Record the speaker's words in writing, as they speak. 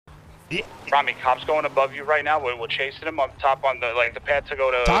Yeah. Ramee, cops going above you right now. We're chasing him up top on the the pad to go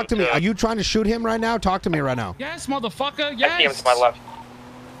to. Talk to me. Are you trying to shoot him right now? Talk to me right now. Yes, motherfucker. Yes. I see him to my left.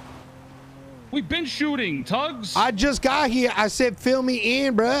 We've been shooting, Tuggz. I just got here. I said, fill me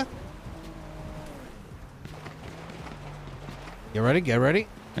in, bruh. You ready? Get ready.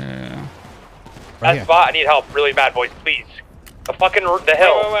 Yeah. Right That spot, I need help really bad, boys. Please. The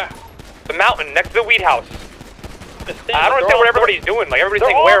hill. Where? The mountain next to the weed house. Stay, I don't understand what everybody's doing. Like everybody's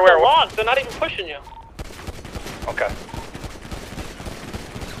saying where. Logs. They're not even pushing you. Okay.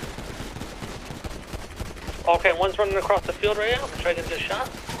 Okay, one's running across the field right now. Try to get this shot.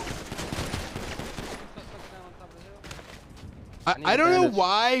 I don't know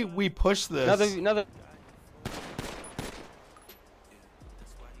why we push this. Another